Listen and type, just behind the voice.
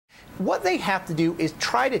what they have to do is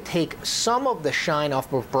try to take some of the shine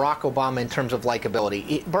off of Barack Obama in terms of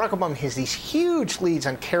likability. Barack Obama has these huge leads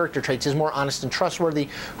on character traits. He's more honest and trustworthy.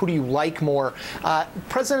 Who do you like more?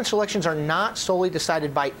 Presidential elections are not solely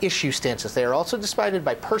decided by issue stances. They are also decided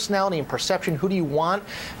by personality and perception. Who do you want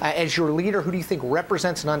as your leader? Who do you think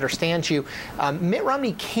represents and understands you? Mitt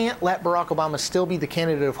Romney can't let Barack Obama still be the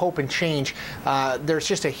candidate of hope and change. There's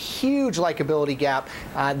just a huge likability gap.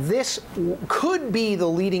 This could be the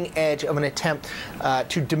leading edge of an attempt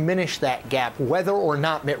to diminish that gap, whether or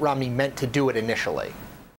not Mitt Romney meant to do it initially.